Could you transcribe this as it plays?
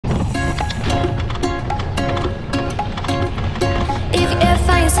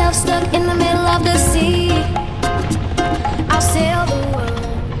myself stuck in the middle of the sea. I'll sail the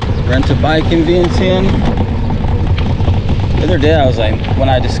world. Rent a bike in Vientiane. The other day I was like, when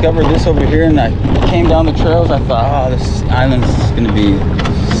I discovered this over here and I came down the trails, I thought, oh, this island is going to be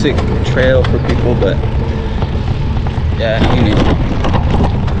a sick trail for people, but yeah, you need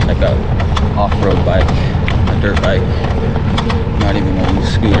like a off-road bike, a dirt bike, not even a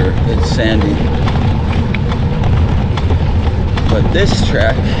scooter. It's sandy. But this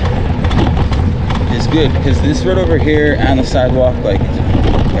track is good because this road over here and the sidewalk, like,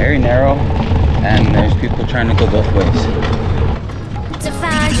 it's very narrow and there's people trying to go both ways. To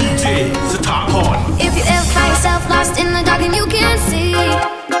find you. If you ever find yourself lost in the dark and you can't see,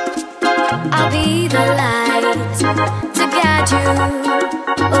 I'll be the light to guide you.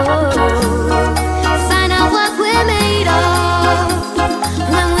 Oh, find out what we're made of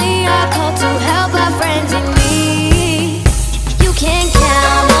when we are called to help our friends in need. You can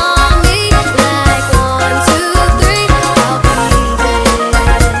count on me like 1, 2, 3. I'll be there,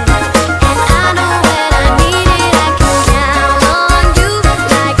 and I know when I need it. I can count on you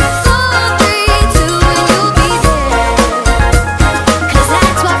like 4, 3, 2, and you'll be there. 'Cause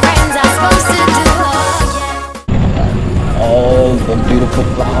that's what friends are supposed to do. Oh yeah. All the beautiful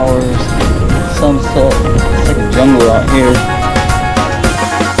flowers, sunset. It's like a jungle out here.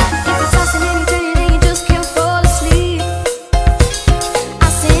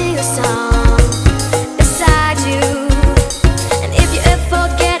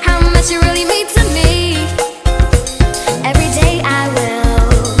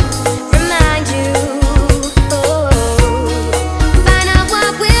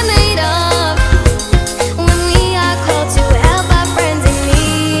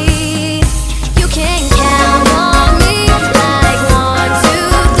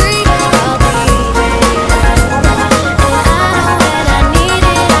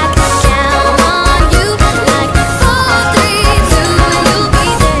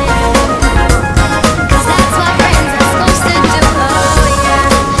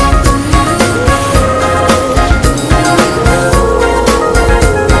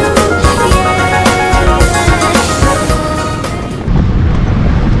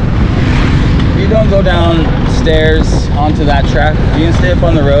 Go downstairs onto that track. You can stay up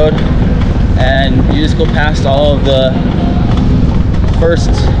on the road and you just go past all of the first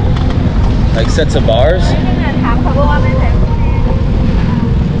like sets of bars.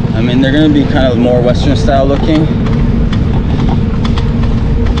 I mean, they're going to be kind of more Western style looking,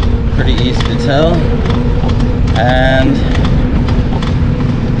 pretty easy to tell, and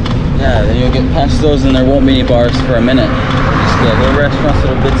yeah, then you'll get past those and there won't be any bars for a minute. Just little restaurants,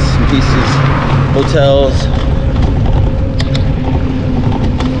 little bits and pieces, hotels,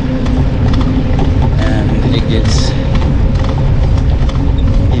 and it gets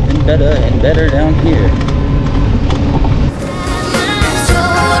even better and better down here.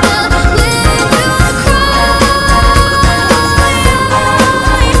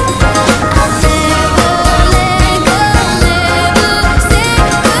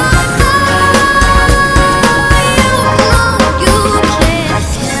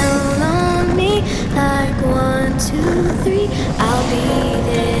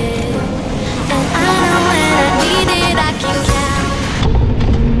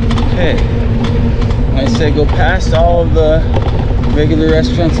 When I say go past all of the regular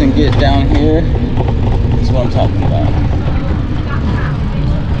restaurants and get down here, this is what I'm talking about.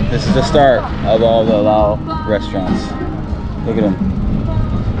 This is the start of all the Lao restaurants. Look at them.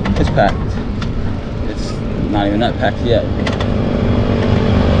 It's packed. It's not even that packed yet.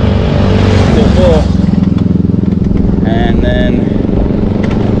 Still full. And then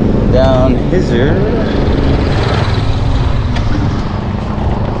down here,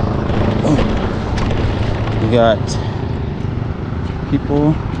 we got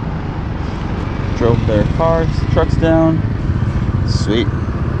people drove their cars, trucks down. Sweet.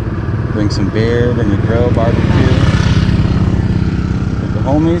 Bring some beer, bring your grill, barbecue. With the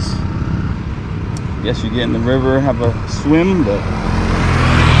homies. Guess you get in the river, have a swim, but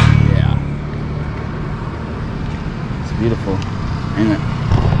yeah. It's beautiful, ain't it?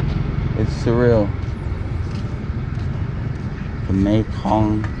 It's surreal. The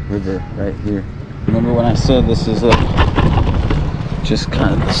Mekong River right here. Remember when I said this is just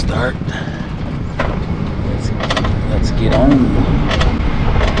kind of the start? Let's get on.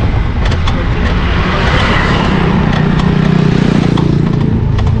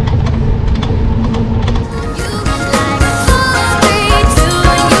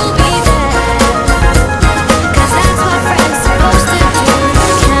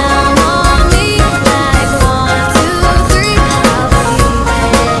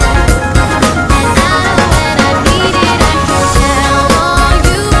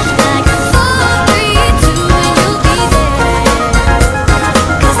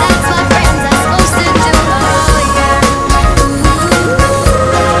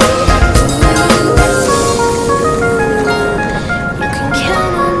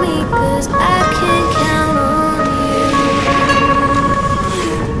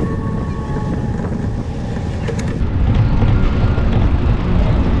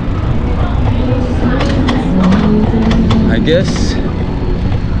 guess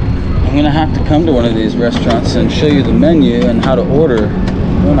I'm gonna have to come to one of these restaurants and show you the menu and how to order,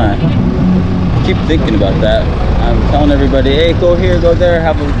 don't I? Keep thinking about that. I'm telling everybody, hey, go here, go there,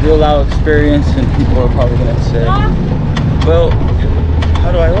 have a real Lao experience, and people are probably gonna say, well,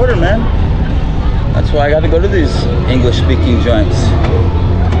 how do I order, man? That's why I got to go to these English-speaking joints.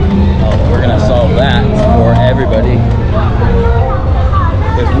 Well, we're gonna solve that for everybody.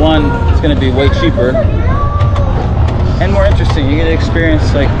 Because one, it's gonna be way cheaper and more interesting. You get to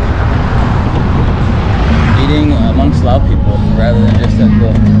experience like eating amongst Lao people rather than just at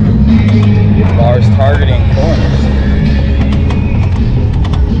the bars targeting foreigners.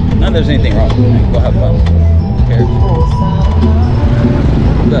 Not that there's anything wrong with it. Go have fun. Who cares?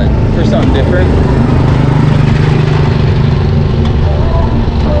 But for something different.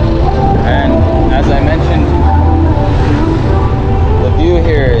 And as I mentioned, the view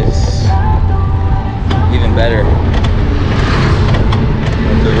here is even better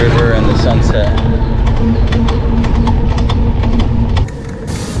with the river and the sunset.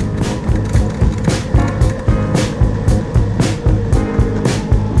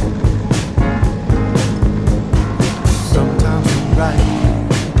 Sometimes I'm right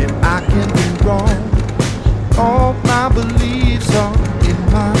and I can be wrong. All my beliefs are in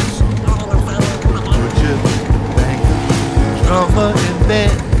my soul. Would you think drummer and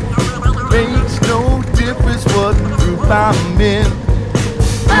band makes no difference what group I'm in?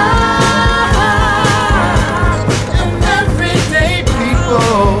 I'm everyday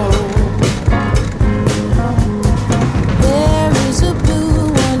people. There is a blue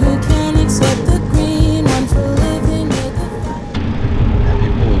one who can't accept the green one for living with the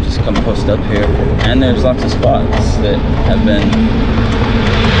People will just come post up here, and there's lots of spots that have been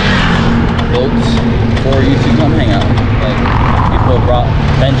built for you to come hang out. Like people brought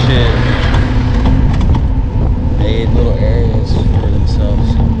benches, made little areas for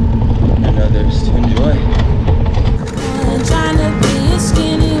themselves and others to enjoy. one trying to be a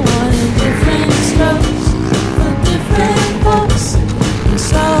skinny one in different strokes for different folks, and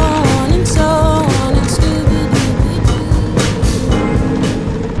so on and so on and Scooby-Dooby-Doo.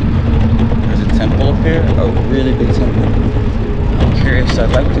 There's a temple up here, a really big temple. I'm curious,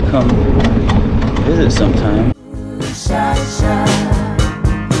 I'd like to come visit sometime. Shy, shy.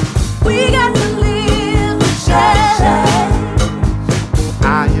 We got to live shy, shy. I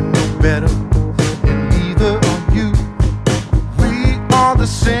am no better, and neither are you. We are the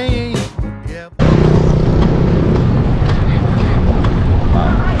same. Yeah.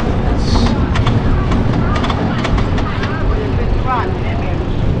 Wow.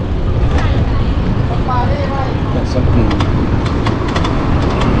 Got something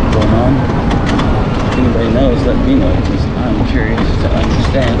going on. If anybody knows, let me know, because I'm curious to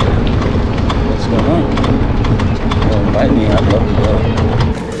understand what's going on. Well, invite me, I'd love to go.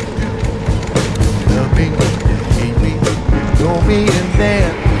 Love me, you hate me, you know me, and then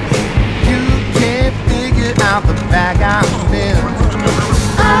you can't figure out the bag I'm in.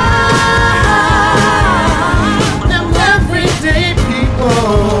 Them everyday people,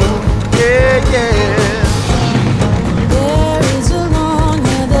 yeah, yeah. There is a long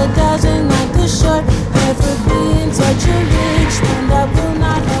hair that doesn't like the short hair for being such a rich one that will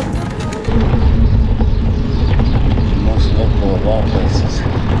not help the Most local of all places,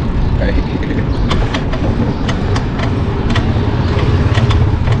 right here.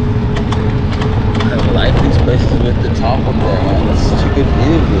 I like these places with the top up there, man. That's such a good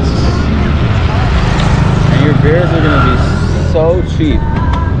view. And your beers are gonna be so cheap,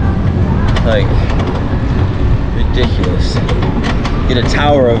 like ridiculous. Get a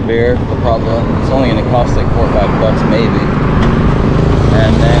tower of beer for probably, it's only gonna cost like $4 or $5 maybe.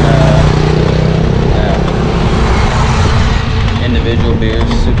 And then yeah, individual beers,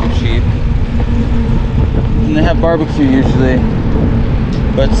 super cheap. And they have barbecue usually,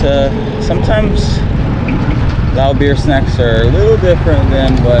 but sometimes Lao beer snacks are a little different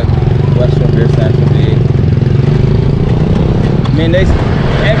than what Western beer snacks would be. I mean,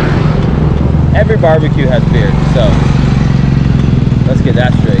 every barbecue has beer, so let's get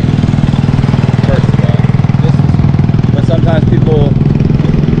that straight. First of all, but sometimes people,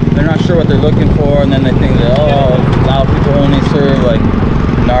 they're not sure what they're looking for, and then they think that, oh, Lao people only serve like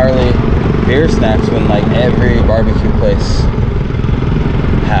gnarly beer snacks, when like every barbecue place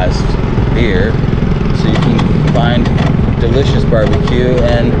has beer, so you can find delicious barbecue.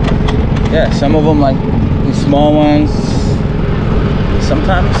 And yeah, some of them, like these small ones,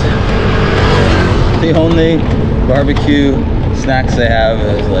 sometimes the only barbecue snacks they have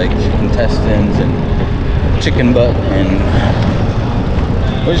is like intestines and chicken butt and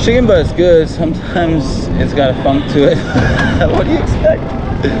Well, chicken butt's good. Sometimes it's got a funk to it. What do you expect?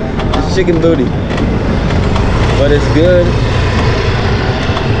 It's chicken booty. But it's good.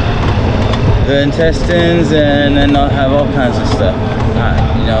 The intestines, and then they'll have all kinds of stuff.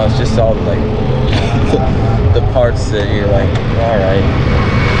 You know, it's just all like the parts that you're like, alright.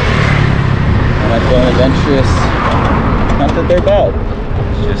 Am I feeling adventurous? Not that they're bad.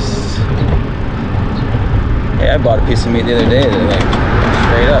 It's just, hey, I bought a piece of meat the other day that, like,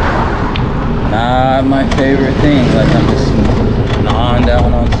 straight up, not my favorite thing. Like, I'm just gnawing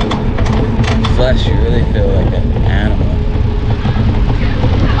down on some flesh. You really feel like an animal.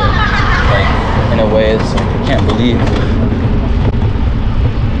 Like, in a way, it's like, I can't believe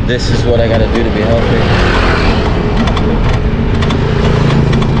this is what I gotta do to be healthy.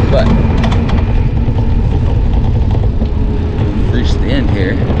 But we've reached the end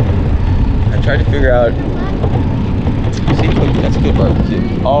here. I tried to figure out, see, look, that's good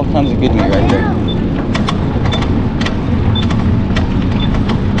barbecue. All kinds of good meat right there.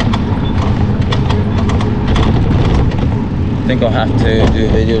 I think I'll have to do a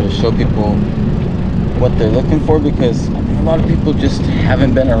video to show people what they're looking for, because I think a lot of people just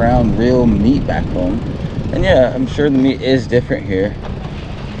haven't been around real meat back home. And yeah, I'm sure the meat is different here,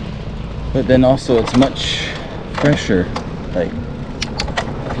 but then also it's much fresher. Like,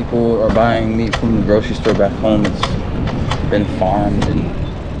 people are buying meat from the grocery store back home. It's been farmed, and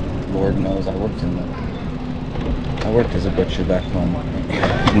Lord knows I worked as a butcher back home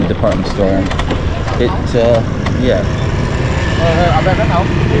in the department store, and it yeah,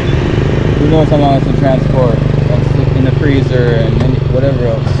 who knows how long it's in transport, that's in the freezer and whatever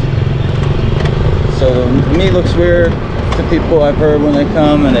else. So the meat looks weird to people, I've heard, when they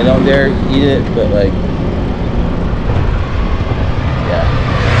come and they don't dare eat it, but like, yeah,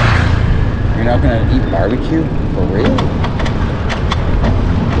 you're not gonna eat barbecue for real?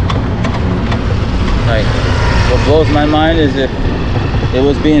 Like, what blows my mind is if it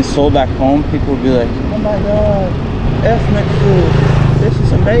was being sold back home, people would be like, oh my god, ethnic food, this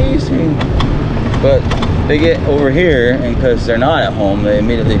is amazing. But they get over here, and because they're not at home, they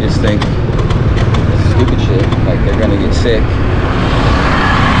immediately just think this is stupid shit, like they're gonna get sick.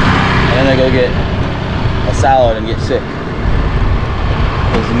 And then they go get a salad and get sick.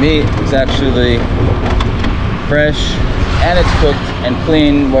 Because the meat is actually fresh, and it's cooked and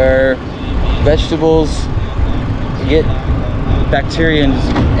clean, where vegetables get bacteria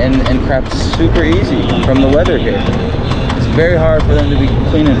and crap super easy from the weather here. It's very hard for them to be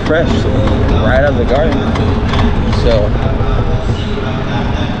clean and fresh right out of the garden. So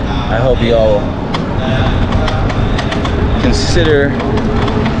I hope you all consider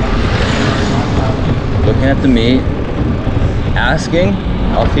looking at the meat, asking.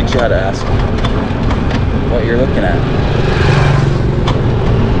 I'll teach you how to ask what you're looking at,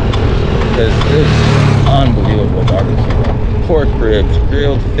 because it's unbelievable barbecue. Pork ribs,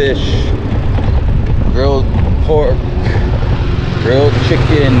 grilled fish, grilled pork, grilled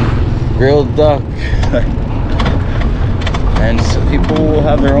chicken, grilled duck. And so people will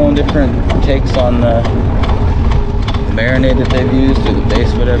have their own different takes on the marinade that they've used, or the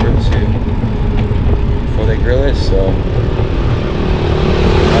base, whatever, before they grill it. So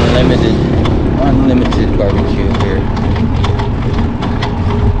unlimited barbecue here.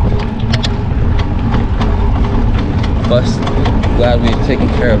 Glad we've taken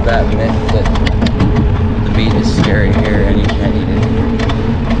care of that myth that the meat is scary here and you can't eat it.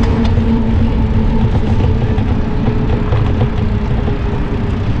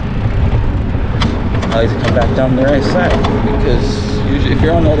 I like to come back down the right side, because usually if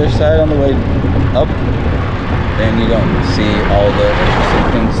you're on the other side on the way up, then you don't see all the interesting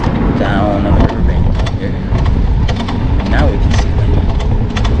things down and everything here. Now we can see them.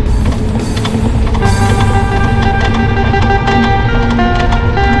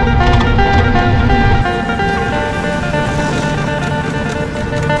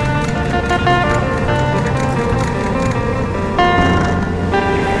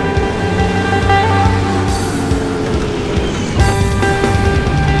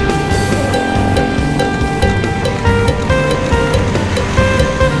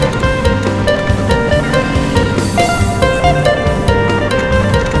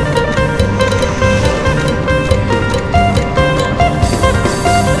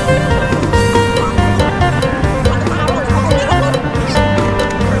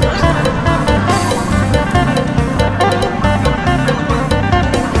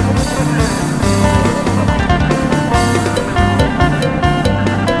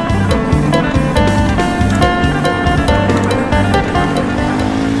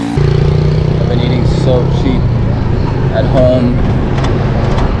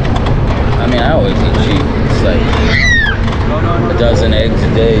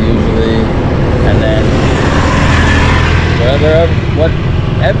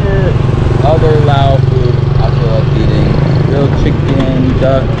 whatever other Lao food I feel like eating. Grilled chicken,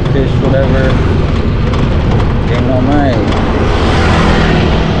 duck, fish, whatever. Dang on my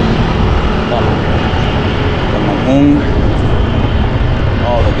MEKONG,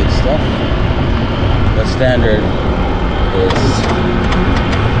 all the good stuff. The standard is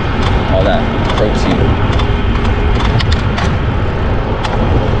all that protein,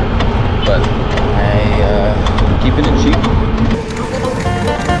 but I'm keeping it cheap.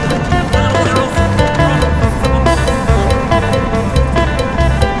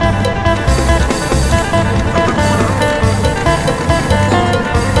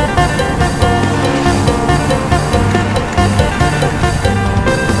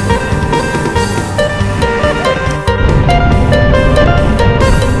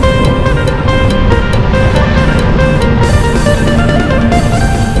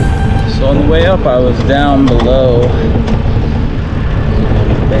 Way up, I was down below the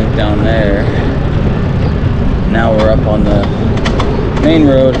bank down there. Now we're up on the main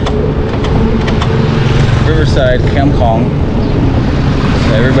road, Riverside, MEKONG.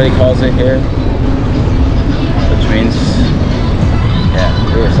 So everybody calls it here, which means,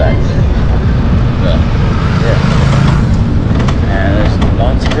 yeah, Riverside. So, yeah. And there's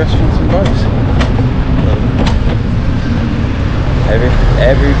lots of restaurants and bars.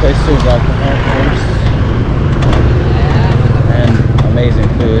 Every place serves alcohol, of course, and amazing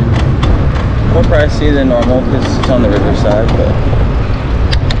food. More pricey than normal because it's on the riverside, but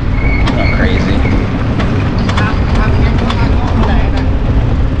not crazy.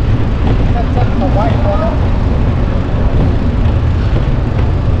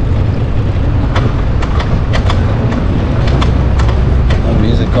 No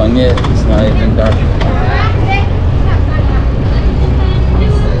music on yet, it's not even dark.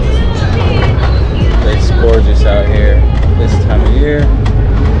 It's gorgeous out here this time of year.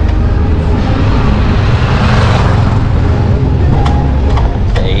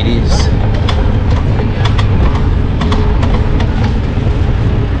 It's the 80s.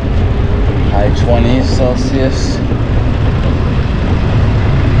 High 20s Celsius.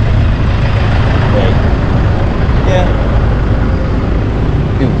 Wait. Yeah.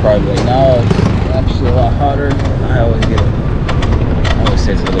 People probably like, no, it's actually a lot hotter. I always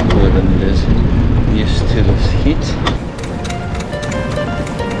say it's really cooler than it is. Used to this heat.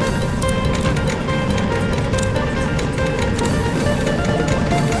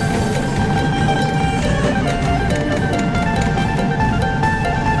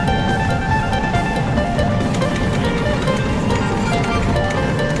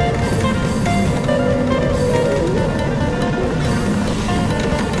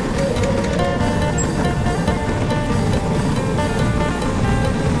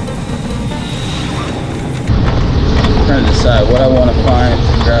 Decide what I want to find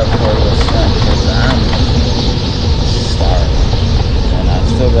to grab for a little snack because I'm starving and I've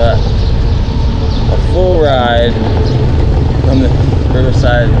still got a full ride from the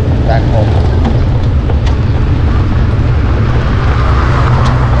Riverside back home.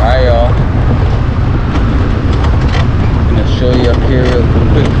 Alright, y'all, I'm gonna show you up here real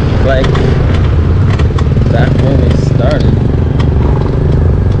quick, like back where we started.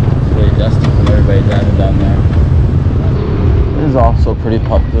 It's really dusty from everybody driving down there. This is also a pretty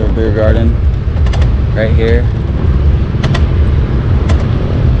popular beer garden right here.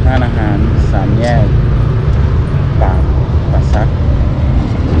 Hanahan Samyeg Pasak.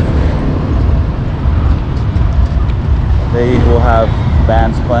 They will have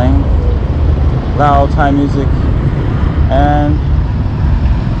bands playing, loud Thai music, and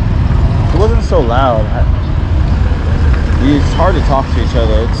it wasn't so loud. It's hard to talk to each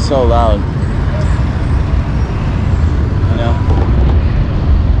other, it's so loud.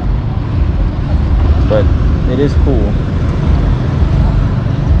 But it is cool.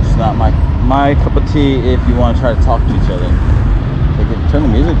 It's not my cup of tea if you want to try to talk to each other. If they could turn the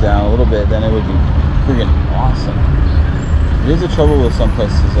music down a little bit, then it would be freaking awesome. It is the trouble with some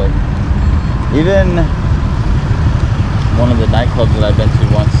places, like even one of the nightclubs that I've been to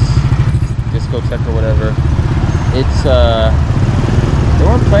once, discotheque or whatever, it's they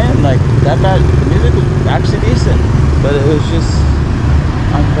weren't playing like that bad. The music was actually decent, but it was just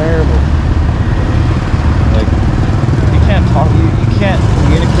unbearable. Like, you can't talk, you can't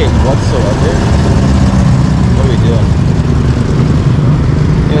communicate whatsoever. What are we doing?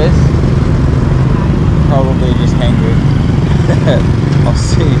 Anyways, probably just hangry. I'll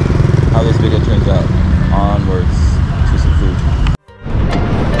see how this video turns out. Onwards to some food.